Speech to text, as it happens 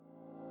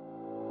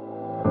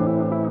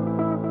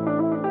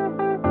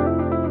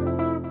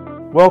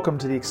Welcome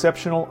to the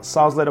Exceptional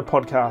Sales Leader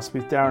Podcast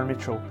with Darren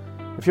Mitchell.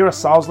 If you're a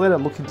sales leader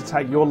looking to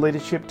take your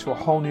leadership to a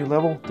whole new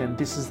level, then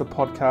this is the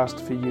podcast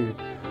for you.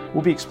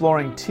 We'll be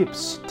exploring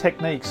tips,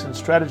 techniques, and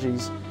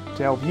strategies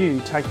to help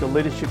you take your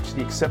leadership to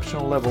the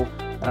exceptional level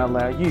and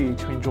allow you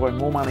to enjoy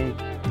more money,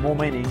 more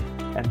meaning,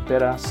 and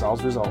better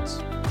sales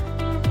results.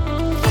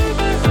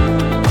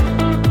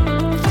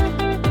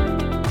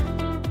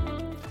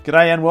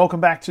 G'day and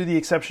welcome back to the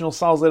Exceptional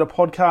Sales Leader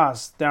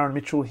Podcast. Darren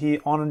Mitchell here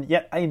on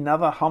yet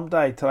another hump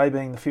day, today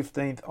being the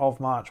 15th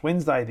of March,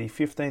 Wednesday, the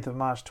 15th of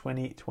March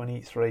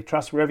 2023.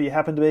 Trust wherever you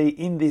happen to be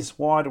in this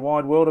wide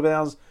world of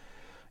ours,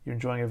 you're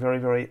enjoying a very,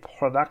 very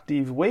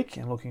productive week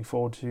and looking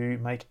forward to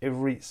make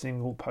every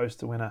single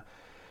post a winner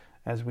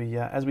as we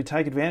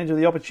take advantage of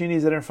the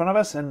opportunities that are in front of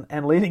us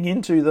and leading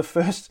into the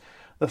first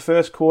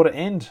quarter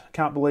end.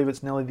 Can't believe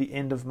it's nearly the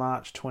end of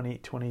March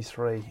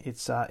 2023.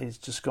 It's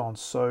just gone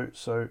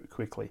so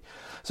quickly.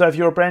 So if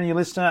you're a brand new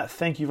listener,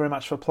 thank you very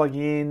much for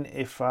plugging in.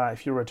 If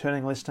you're a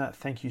returning listener,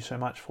 thank you so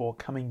much for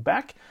coming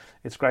back.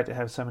 It's great to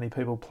have so many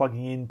people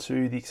plugging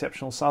into the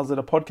Exceptional Sales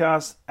Leader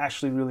Podcast.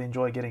 Actually really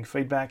enjoy getting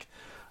feedback.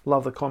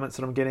 Love the comments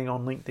that I'm getting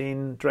on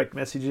LinkedIn, direct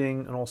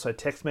messaging, and also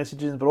text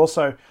messages, but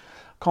also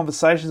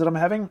conversations that I'm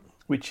having,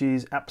 which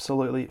is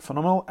absolutely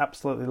phenomenal.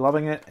 Absolutely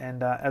loving it.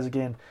 And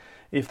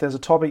if there's a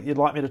topic you'd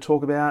like me to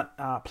talk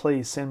about,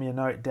 please send me a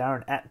note,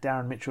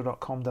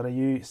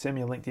 darren@darrenmitchell.com.au, send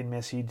me a LinkedIn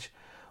message,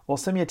 or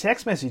send me a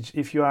text message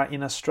if you are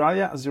in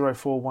Australia,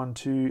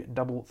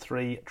 0412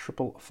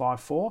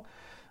 335554,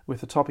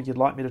 with the topic you'd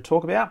like me to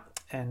talk about.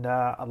 And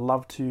I'd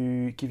love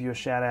to give you a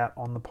shout out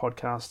on the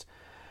podcast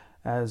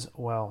as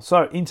well.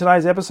 So in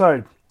today's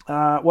episode,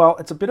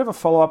 it's a bit of a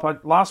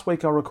follow-up. Last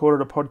week I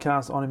recorded a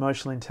podcast on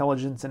emotional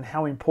intelligence and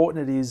how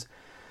important it is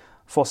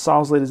for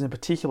sales leaders in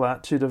particular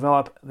to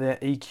develop their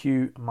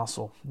EQ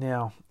muscle.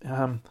 Now,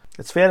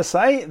 it's fair to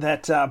say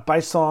that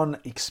based on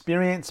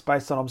experience,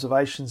 based on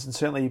observations, and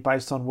certainly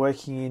based on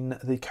working in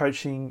the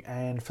coaching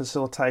and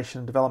facilitation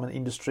and development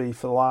industry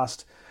for the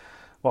last,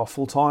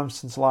 full-time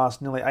since the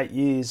last nearly 8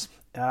 years,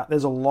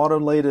 there's a lot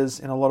of leaders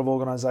in a lot of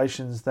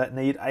organizations that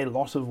need a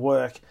lot of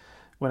work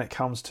when it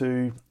comes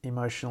to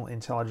emotional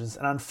intelligence.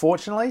 And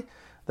unfortunately,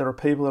 there are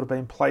people that have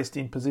been placed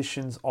in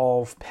positions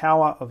of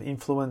power, of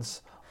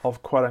influence,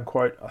 of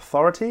quote-unquote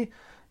authority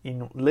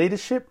in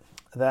leadership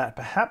that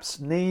perhaps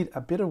need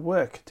a bit of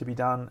work to be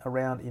done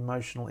around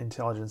emotional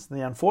intelligence. And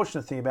the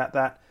unfortunate thing about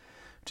that,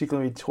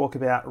 particularly when we talk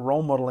about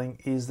role modeling,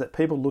 is that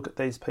people look at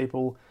these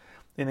people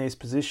in these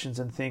positions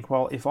and think,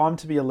 well, if I'm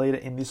to be a leader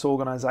in this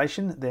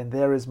organization, then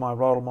there is my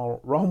role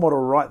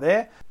model right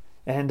there.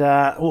 And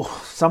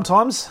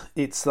sometimes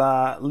it's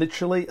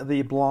literally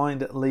the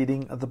blind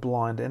leading the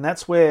blind. And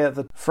that's where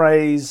the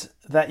phrase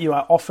that you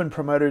are often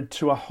promoted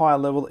to a higher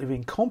level of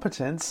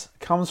incompetence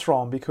comes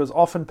from, because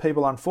often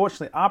people,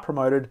 unfortunately, are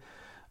promoted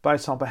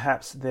based on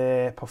perhaps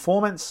their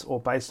performance or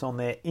based on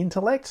their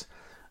intellect,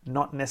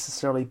 not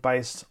necessarily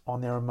based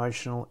on their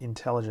emotional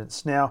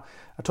intelligence. Now,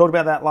 I talked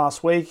about that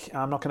last week.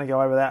 I'm not going to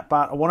go over that,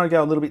 but I want to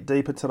go a little bit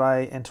deeper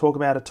today and talk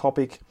about a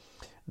topic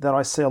that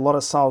I see a lot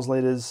of sales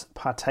leaders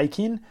partake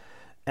in,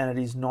 and it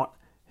is not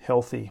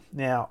healthy.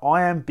 Now,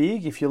 I am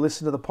big, if you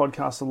listen to the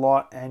podcast a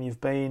lot and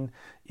you've been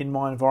in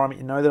my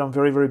environment, you know that I'm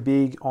very, very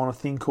big on a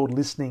thing called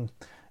listening.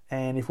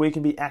 And if we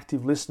can be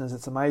active listeners,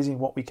 it's amazing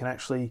what we can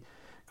actually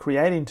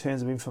create in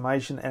terms of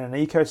information and an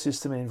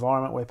ecosystem and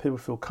environment where people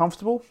feel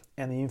comfortable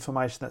and the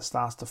information that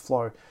starts to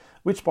flow,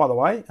 which, by the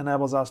way,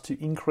 enables us to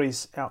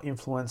increase our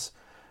influence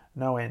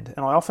no end.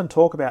 And I often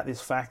talk about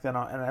this fact, and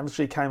I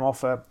actually came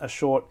off a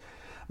short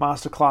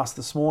masterclass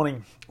this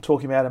morning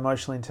talking about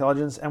emotional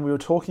intelligence, and we were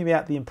talking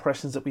about the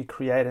impressions that we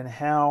create and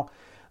how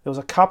there was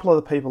a couple of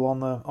the people on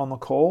the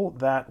call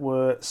that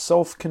were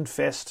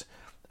self-confessed,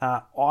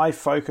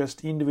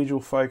 I-focused,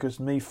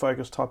 individual-focused,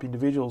 me-focused type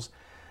individuals,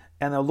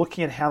 and they're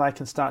looking at how they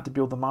can start to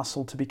build the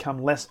muscle to become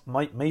less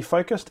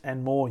me-focused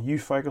and more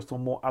you-focused or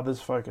more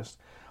others-focused.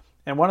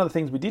 And one of the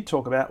things we did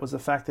talk about was the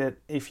fact that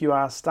if you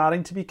are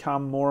starting to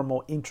become more and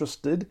more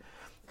interested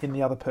in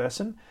the other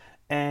person,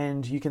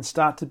 and you can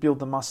start to build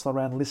the muscle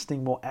around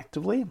listening more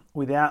actively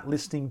without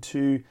listening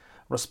to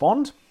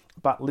respond,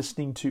 but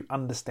listening to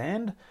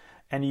understand,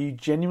 and you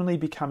genuinely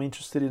become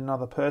interested in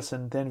another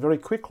person, then very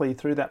quickly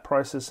through that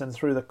process and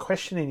through the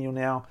questioning you'll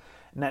now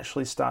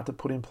naturally start to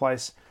put in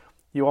place,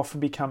 you often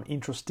become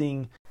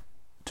interesting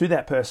to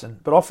that person.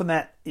 But often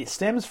that it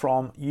stems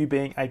from you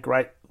being a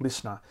great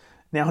listener.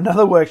 Now,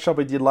 another workshop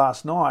we did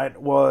last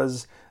night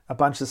was a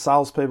bunch of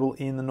salespeople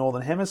in the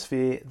Northern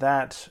Hemisphere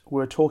that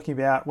were talking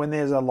about when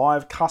there's a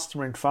live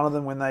customer in front of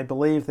them, when they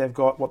believe they've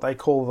got what they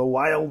call the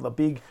whale, the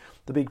big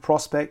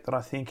prospect that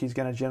I think is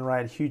going to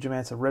generate huge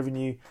amounts of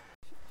revenue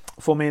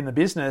for me in the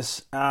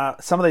business.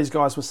 Some of these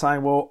guys were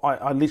saying, well,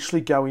 I literally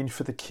go in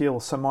for the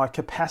kill. So my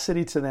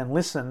capacity to then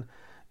listen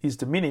is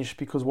diminished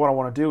because what I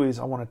want to do is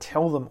I want to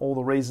tell them all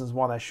the reasons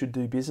why they should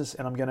do business,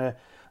 and I'm going to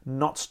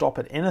not stop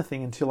at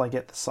anything until I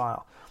get the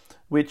sale.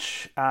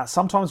 which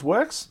sometimes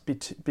works,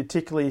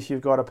 particularly if you've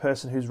got a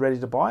person who's ready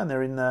to buy and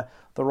they're in the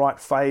right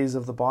phase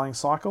of the buying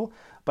cycle.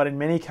 But in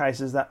many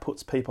cases, that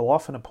puts people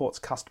off and it puts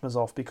customers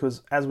off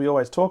because, as we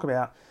always talk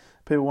about,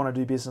 people want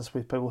to do business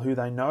with people who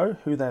they know,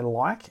 who they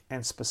like,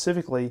 and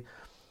specifically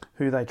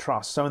who they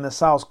trust. So in the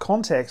sales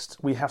context,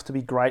 we have to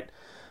be great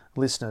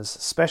listeners,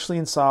 especially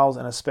in sales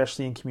and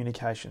especially in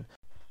communication.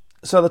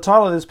 So the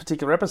title of this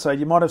particular episode,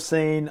 you might have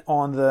seen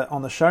on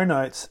the show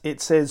notes, it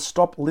says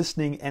Stop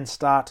Listening and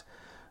Start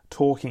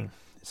Talking.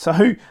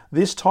 So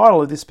this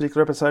title of this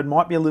particular episode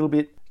might be a little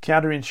bit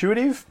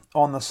counterintuitive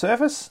on the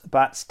surface,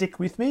 but stick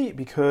with me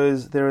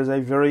because there is a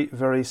very,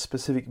 very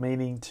specific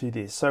meaning to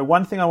this. So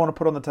one thing I want to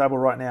put on the table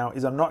right now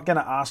is I'm not going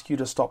to ask you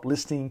to stop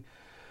listening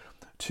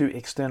to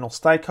external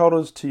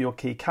stakeholders, to your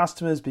key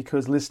customers,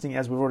 because listening,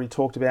 as we've already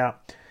talked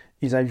about,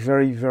 is a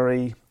very,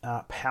 very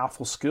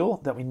powerful skill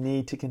that we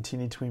need to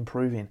continue to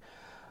improve in.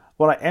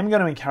 What I am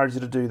going to encourage you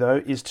to do,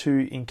 though, is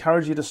to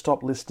encourage you to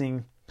stop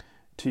listening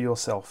to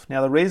yourself.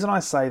 Now, the reason I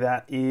say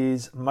that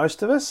is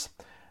most of us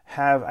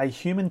have a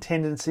human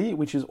tendency,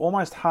 which is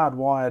almost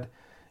hardwired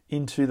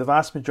into the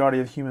vast majority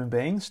of human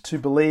beings, to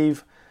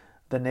believe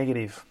the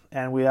negative.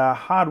 And we are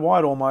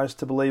hardwired almost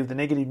to believe the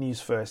negative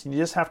news first. And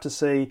you just have to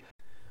see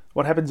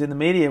what happens in the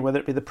media, whether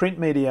it be the print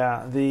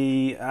media,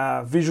 the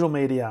visual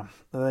media,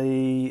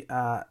 the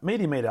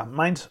media,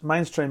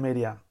 mainstream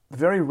media.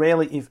 Very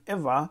rarely, if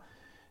ever,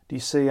 do you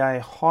see a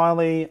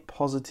highly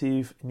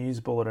positive news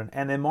bulletin.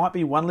 And there might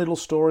be one little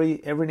story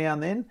every now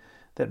and then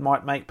that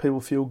might make people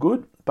feel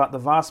good, but the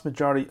vast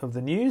majority of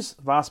the news,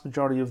 vast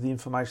majority of the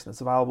information that's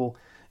available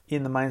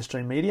in the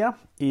mainstream media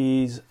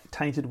is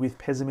tainted with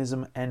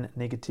pessimism and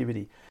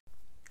negativity.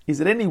 Is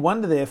it any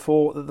wonder,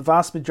 therefore, that the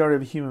vast majority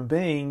of human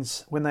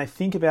beings, when they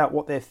think about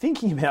what they're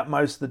thinking about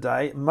most of the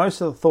day, most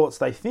of the thoughts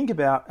they think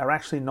about are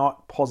actually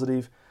not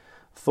positive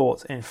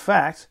thoughts. In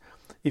fact,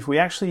 if we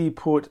actually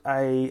put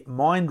a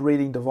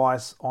mind-reading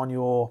device on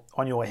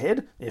your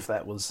head, if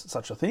that was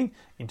such a thing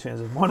in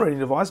terms of mind-reading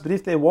device, but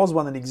if there was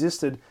one that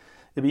existed,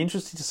 it'd be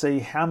interesting to see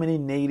how many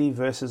negative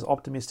versus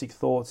optimistic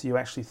thoughts you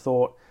actually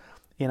thought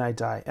in a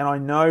day. And I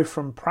know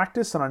from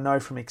practice and I know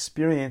from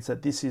experience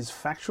that this is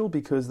factual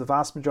because the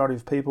vast majority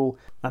of people,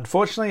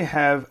 unfortunately,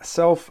 have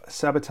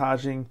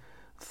self-sabotaging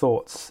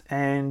thoughts.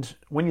 And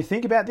when you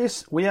think about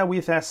this, we are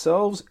with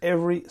ourselves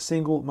every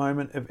single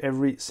moment of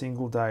every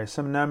single day.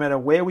 So no matter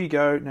where we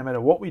go, no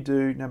matter what we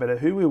do, no matter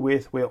who we're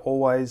with, we're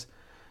always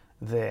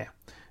there.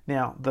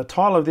 Now, the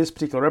title of this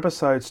particular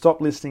episode,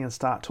 Stop Listening and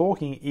Start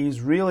Talking,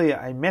 is really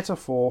a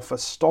metaphor for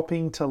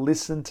stopping to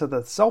listen to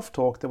the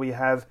self-talk that we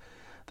have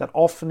that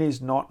often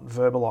is not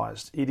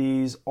verbalized. It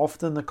is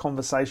often the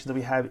conversation that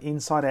we have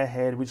inside our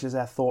head, which is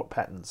our thought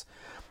patterns.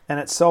 And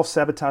it's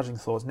self-sabotaging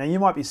thoughts. Now, you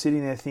might be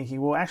sitting there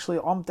thinking, well, actually,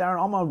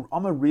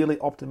 I'm a really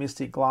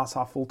optimistic, glass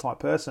half full type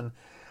person,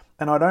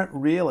 and I don't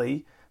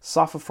really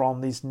suffer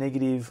from these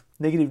negative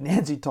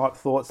Nancy type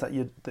thoughts that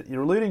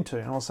you're alluding to.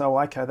 And I'll say,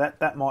 well, okay,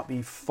 that might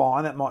be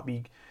fine, that might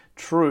be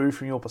true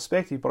from your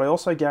perspective, but I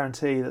also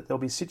guarantee that there'll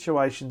be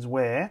situations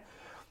where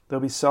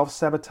there'll be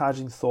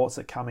self-sabotaging thoughts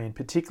that come in,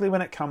 particularly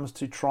when it comes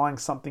to trying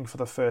something for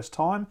the first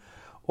time,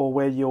 or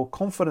where your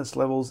confidence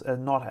levels are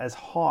not as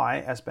high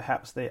as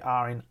perhaps they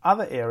are in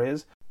other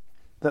areas,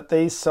 that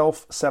these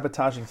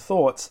self-sabotaging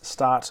thoughts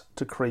start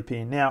to creep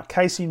in. Now,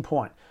 case in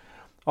point,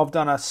 I've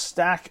done a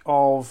stack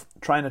of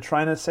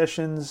trainer-trainer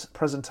sessions,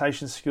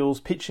 presentation skills,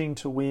 pitching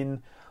to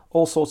win,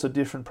 all sorts of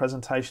different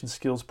presentation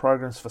skills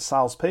programs for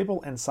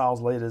salespeople and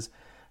sales leaders,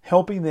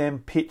 helping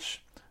them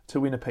pitch to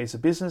win a piece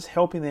of business,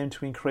 helping them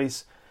to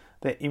increase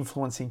their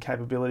influencing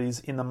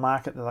capabilities in the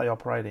market that they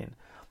operate in.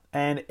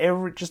 And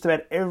just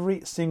about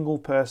every single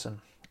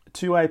person,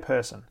 to a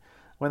person,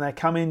 when they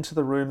come into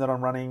the room that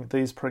I'm running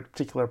these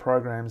particular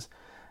programs,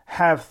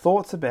 have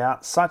thoughts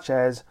about such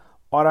as,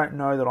 I don't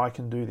know that I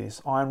can do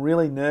this. I'm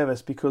really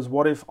nervous because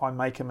what if I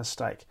make a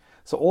mistake?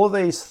 So all of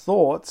these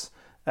thoughts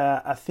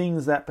are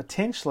things that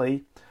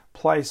potentially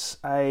place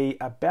a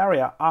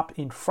barrier up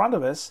in front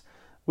of us,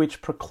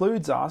 which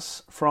precludes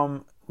us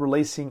from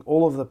releasing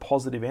all of the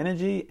positive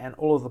energy and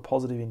all of the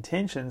positive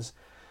intentions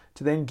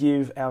to then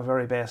give our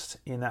very best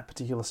in that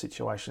particular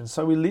situation.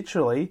 So we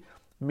literally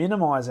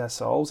minimize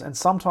ourselves, and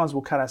sometimes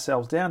we'll cut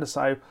ourselves down to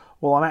say,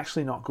 well, I'm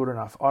actually not good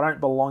enough. I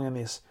don't belong in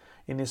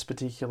this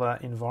particular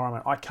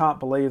environment. I can't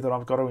believe that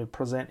I've got to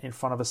present in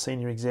front of a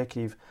senior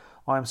executive.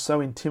 I am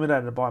so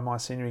intimidated by my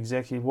senior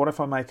executive. What if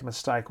I make a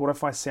mistake? What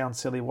if I sound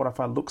silly? What if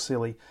I look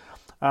silly?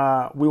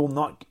 We will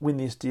not win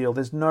this deal.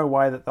 There's no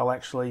way that they'll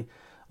actually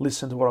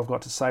listen to what I've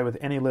got to say with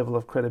any level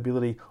of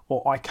credibility,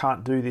 or I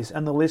can't do this.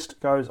 And the list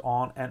goes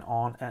on and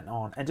on and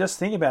on. And just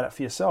think about it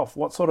for yourself.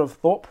 What sort of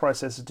thought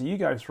processes do you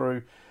go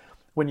through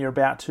when you're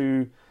about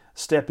to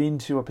step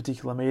into a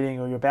particular meeting,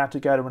 or you're about to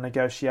go to a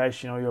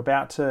negotiation, or you're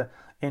about to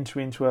enter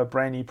into a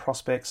brand new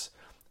prospect's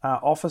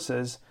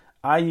offices?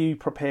 Are you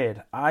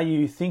prepared? Are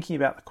you thinking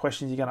about the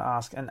questions you're going to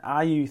ask? And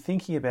are you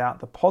thinking about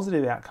the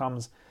positive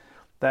outcomes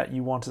that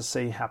you want to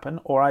see happen?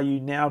 Or are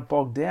you now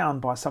bogged down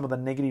by some of the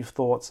negative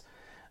thoughts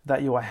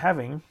that you are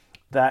having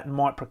that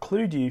might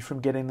preclude you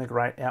from getting the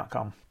great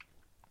outcome?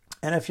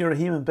 And if you're a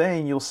human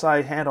being, you'll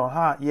say, hand on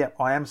heart, yeah,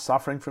 I am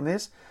suffering from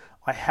this.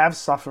 I have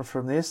suffered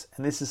from this,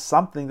 and this is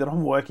something that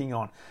I'm working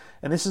on.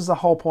 And this is the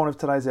whole point of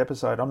today's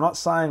episode. I'm not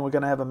saying we're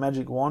going to have a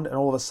magic wand and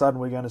all of a sudden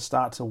we're going to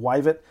start to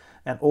wave it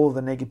and all of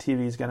the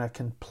negativity is going to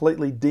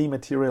completely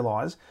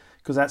dematerialize,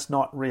 because that's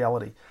not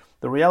reality.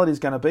 The reality is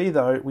going to be,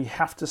 though, we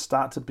have to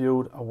start to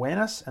build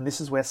awareness, and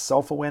this is where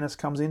self-awareness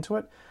comes into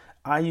it.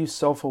 Are you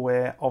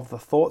self-aware of the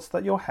thoughts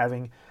that you're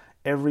having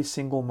every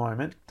single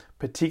moment,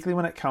 particularly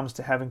when it comes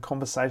to having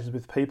conversations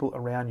with people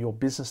around your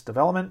business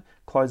development,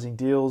 closing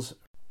deals,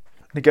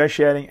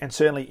 negotiating, and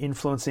certainly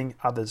influencing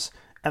others?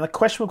 And the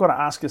question we've got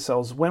to ask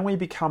ourselves when we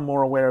become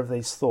more aware of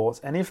these thoughts,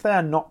 and if they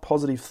are not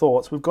positive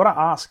thoughts, we've got to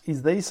ask,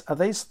 are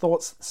these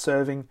thoughts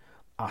serving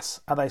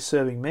us? Are they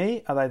serving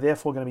me? Are they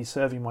therefore going to be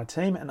serving my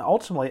team? And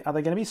ultimately, are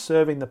they going to be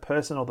serving the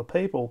person or the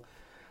people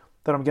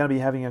that I'm going to be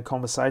having a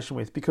conversation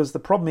with? Because the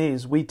problem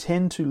is we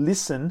tend to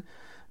listen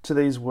to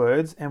these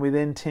words and we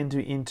then tend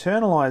to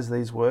internalize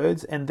these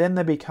words, and then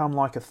they become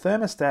like a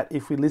thermostat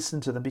if we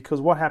listen to them,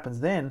 because what happens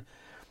then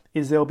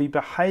is there'll be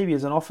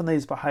behaviors, and often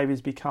these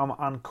behaviors become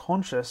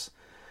unconscious,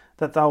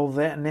 that they'll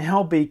then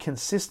now be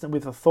consistent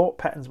with the thought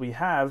patterns we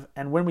have,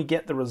 and when we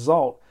get the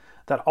result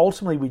that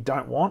ultimately we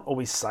don't want, or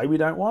we say we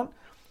don't want,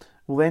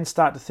 we'll then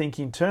start to think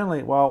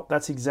internally, well,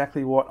 that's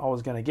exactly what I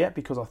was going to get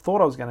because I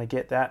thought I was going to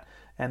get that,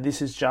 and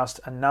this is just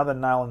another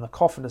nail in the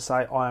coffin to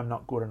say I am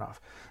not good enough.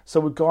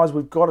 So guys,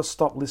 we've got to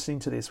stop listening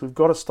to this. We've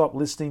got to stop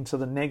listening to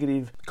the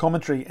negative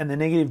commentary and the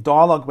negative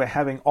dialogue we're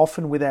having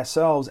often with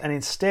ourselves, and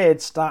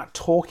instead start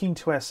talking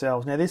to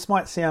ourselves. Now, this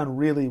might sound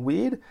really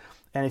weird,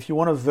 and if you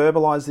want to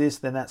verbalize this,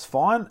 then that's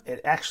fine.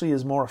 It actually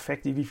is more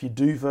effective if you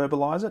do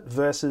verbalize it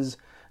versus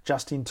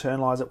just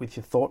internalize it with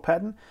your thought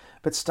pattern.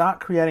 But start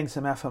creating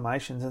some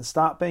affirmations and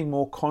start being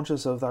more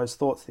conscious of those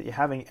thoughts that you're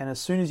having. And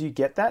as soon as you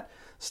get that,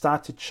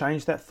 start to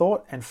change that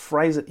thought and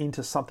phrase it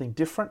into something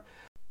different.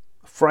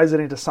 Phrase it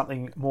into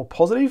something more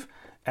positive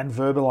and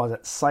verbalize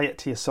it. Say it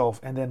to yourself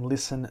and then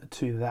listen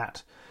to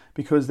that.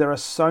 Because there are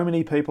so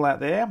many people out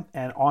there,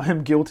 and I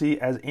am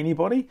guilty as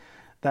anybody,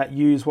 that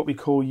use what we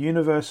call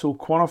universal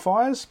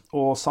quantifiers,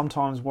 or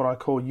sometimes what I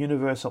call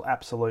universal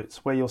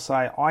absolutes, where you'll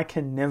say, I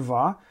can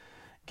never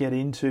get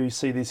in to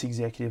see this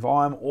executive.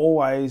 I'm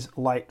always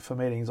late for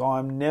meetings.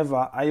 I'm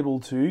never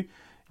able to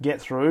get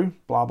through,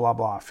 blah, blah,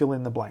 blah, fill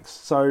in the blanks.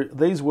 So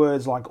these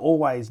words like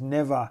always,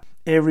 never,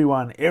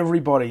 everyone,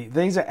 everybody,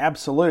 these are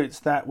absolutes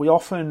that we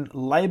often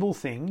label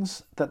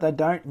things that they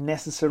don't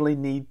necessarily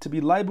need to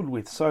be labeled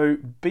with. So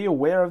be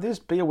aware of this,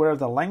 be aware of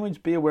the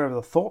language, be aware of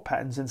the thought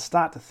patterns, and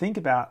start to think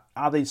about,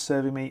 are these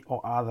serving me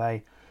or are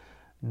they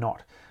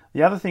not?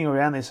 The other thing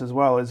around this as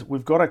well is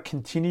we've got to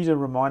continue to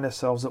remind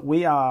ourselves that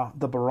we are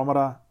the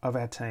barometer of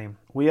our team.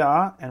 We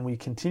are, and we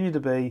continue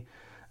to be,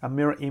 a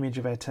mirror image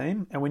of our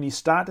team. And when you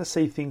start to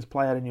see things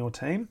play out in your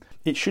team,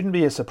 it shouldn't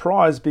be a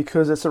surprise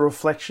because it's a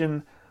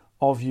reflection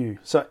of you.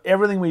 So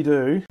everything we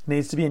do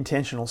needs to be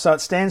intentional. So it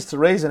stands to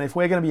reason, if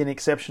we're going to be an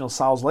exceptional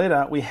sales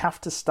leader, we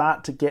have to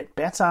start to get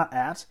better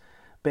at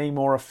being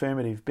more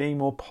affirmative, being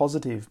more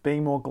positive,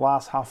 being more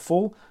glass half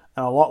full,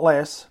 and a lot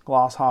less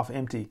glass half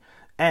empty.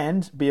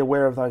 And be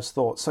aware of those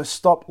thoughts. So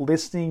stop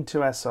listening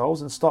to ourselves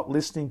and stop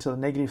listening to the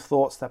negative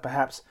thoughts that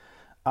perhaps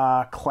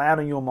are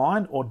clouding your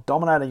mind or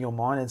dominating your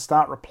mind, and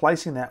start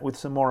replacing that with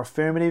some more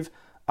affirmative,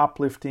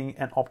 uplifting,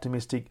 and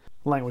optimistic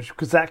language,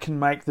 because that can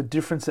make the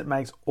difference. It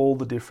makes all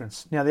the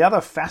difference. Now, the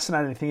other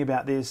fascinating thing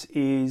about this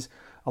is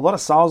a lot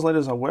of sales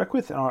leaders I work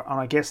with, and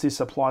I guess this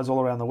applies all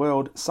around the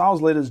world,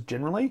 sales leaders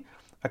generally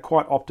are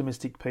quite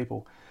optimistic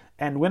people.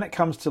 And when it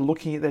comes to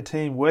looking at their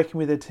team, working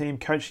with their team,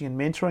 coaching and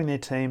mentoring their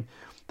team,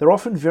 they're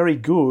often very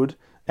good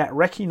at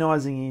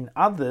recognizing in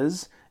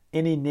others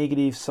any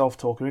negative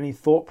self-talk or any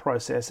thought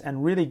process,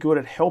 and really good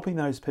at helping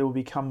those people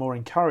become more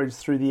encouraged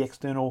through the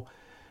external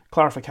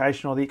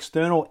clarification or the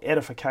external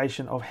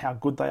edification of how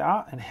good they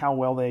are and how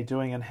well they're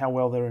doing and how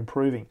well they're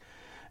improving.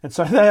 And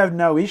so they have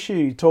no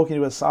issue talking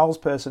to a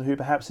salesperson who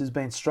perhaps has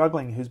been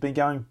struggling, who's been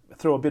going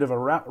through a bit of a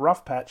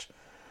rough patch,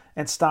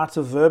 and start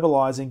to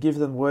verbalize and give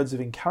them words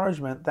of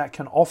encouragement that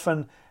can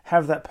often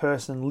have that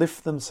person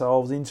lift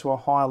themselves into a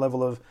higher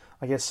level of,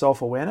 I guess,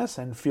 self-awareness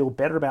and feel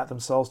better about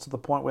themselves to the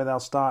point where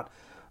they'll start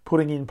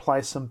putting in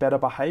place some better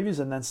behaviors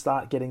and then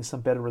start getting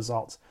some better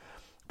results.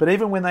 But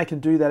even when they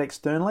can do that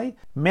externally,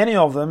 many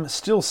of them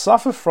still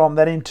suffer from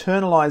that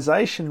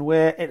internalization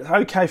where it's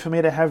okay for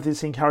me to have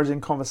this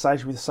encouraging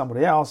conversation with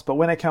somebody else, but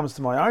when it comes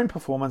to my own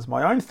performance,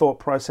 my own thought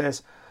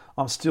process,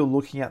 I'm still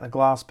looking at the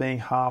glass being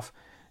half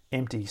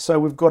empty. So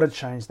we've got to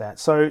change that.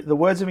 So the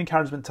words of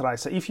encouragement today.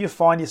 So if you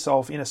find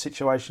yourself in a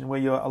situation where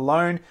you're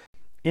alone,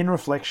 in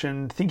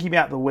reflection, thinking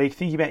about the week,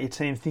 thinking about your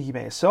team, thinking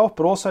about yourself,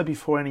 but also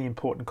before any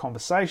important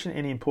conversation,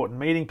 any important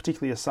meeting,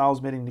 particularly a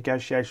sales meeting,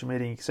 negotiation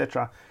meeting,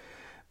 etc.,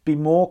 be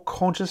more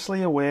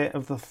consciously aware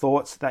of the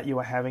thoughts that you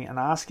are having and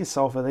ask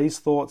yourself, are these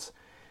thoughts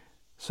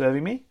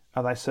serving me?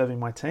 Are they serving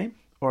my team?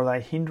 Or are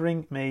they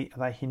hindering me? Are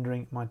they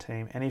hindering my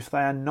team? And if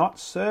they are not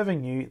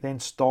serving you, then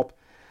stop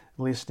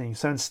listening.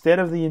 So instead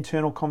of the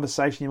internal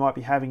conversation you might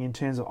be having in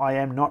terms of I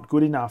am not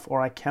good enough,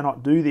 or I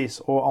cannot do this,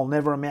 or I'll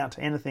never amount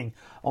to anything,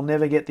 I'll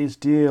never get this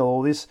deal,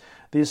 or this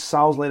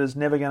sales letter's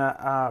never going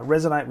to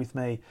resonate with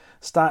me,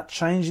 start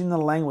changing the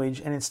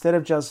language, and instead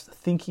of just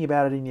thinking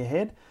about it in your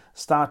head,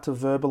 start to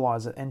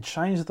verbalize it and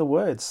change the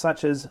words,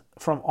 such as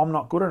from I'm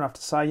not good enough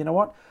to say, you know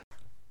what,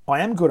 I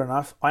am good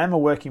enough, I am a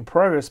work in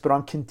progress, but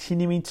I'm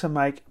continuing to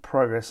make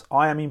progress.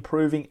 I am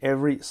improving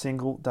every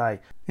single day.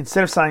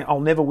 Instead of saying I'll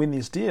never win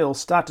this deal,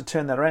 start to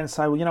turn that around and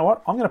say, well, you know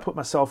what, I'm going to put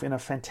myself in a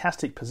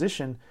fantastic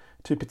position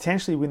to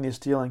potentially win this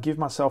deal and give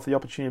myself the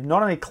opportunity of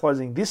not only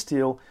closing this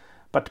deal,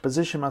 but to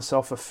position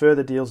myself for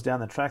further deals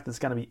down the track that's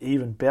going to be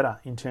even better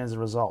in terms of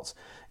results.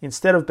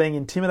 Instead of being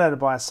intimidated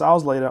by a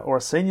sales leader or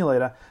a senior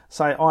leader,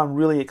 say, I'm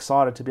really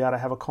excited to be able to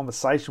have a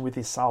conversation with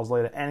this sales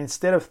leader. And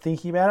instead of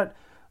thinking about it,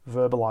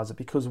 verbalize it,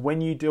 because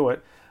when you do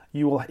it,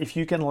 you will, if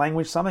you can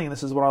language something, and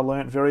this is what I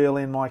learned very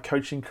early in my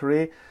coaching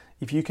career,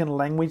 if you can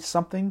language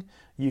something,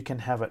 you can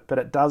have it. But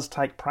it does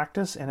take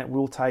practice, and it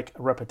will take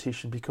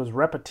repetition, because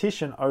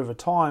repetition over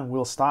time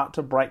will start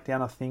to break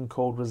down a thing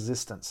called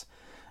resistance.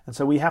 And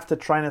so we have to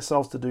train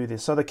ourselves to do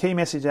this. So the key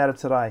message out of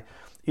today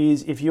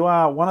is, if you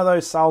are one of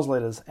those sales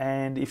leaders,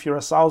 and if you're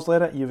a sales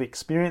leader, you've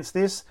experienced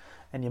this,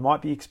 and you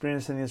might be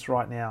experiencing this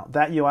right now,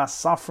 that you are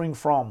suffering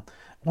from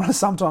what is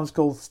sometimes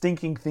called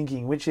stinking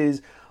thinking, which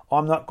is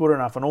I'm not good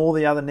enough, and all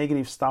the other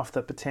negative stuff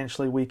that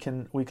potentially we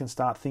can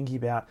start thinking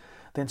about,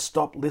 then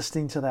stop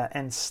listening to that.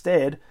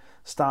 Instead,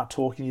 start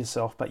talking to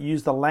yourself, but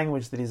use the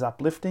language that is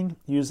uplifting,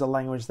 use the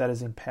language that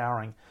is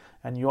empowering.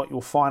 And what you'll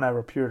find over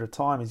a period of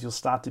time is you'll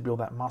start to build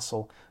that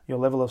muscle. Your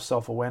level of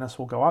self-awareness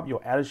will go up,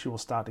 your attitude will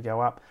start to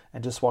go up,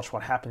 and just watch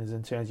what happens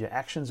in terms of your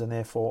actions and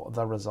therefore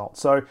the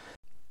results. So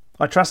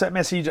I trust that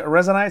message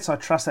resonates. I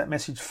trust that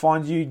message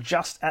finds you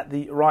just at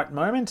the right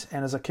moment.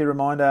 And as a key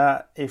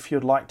reminder, if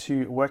you'd like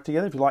to work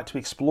together, if you'd like to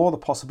explore the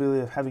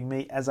possibility of having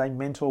me as a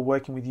mentor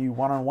working with you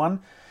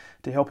one-on-one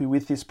to help you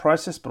with this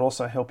process, but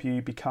also help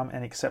you become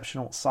an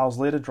exceptional sales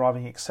leader,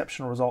 driving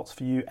exceptional results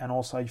for you and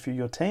also for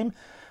your team,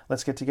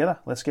 let's get together.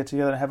 Let's get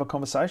together and have a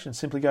conversation.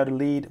 Simply go to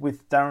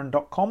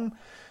leadwithdarren.com,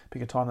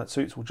 pick a time that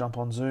suits. We'll jump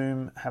on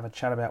Zoom, have a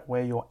chat about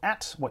where you're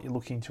at, what you're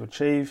looking to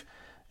achieve,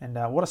 and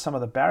what are some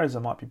of the barriers that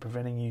might be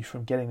preventing you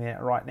from getting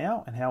there right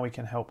now, and how we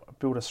can help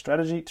build a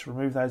strategy to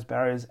remove those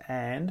barriers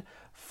and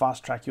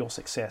fast track your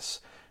success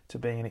to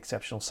being an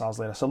exceptional sales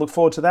leader. So look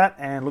forward to that,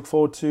 and look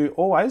forward to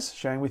always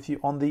sharing with you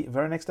on the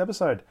very next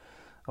episode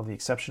of the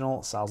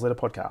Exceptional Sales Leader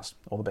Podcast.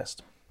 All the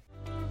best.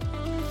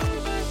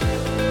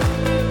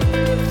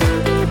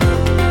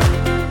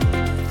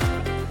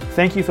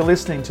 Thank you for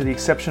listening to the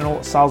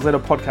Exceptional Sales Leader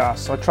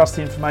Podcast. I trust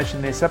the information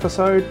in this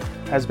episode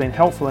has been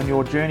helpful in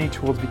your journey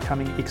towards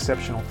becoming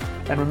exceptional.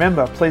 And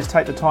remember, please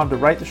take the time to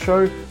rate the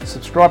show,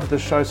 subscribe to the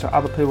show so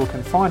other people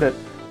can find it.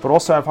 But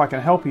also, if I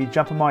can help you,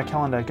 jump on my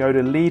calendar, go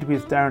to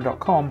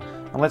leadwithdarren.com,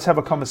 and let's have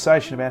a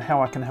conversation about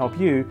how I can help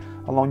you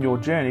along your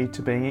journey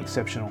to being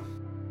exceptional.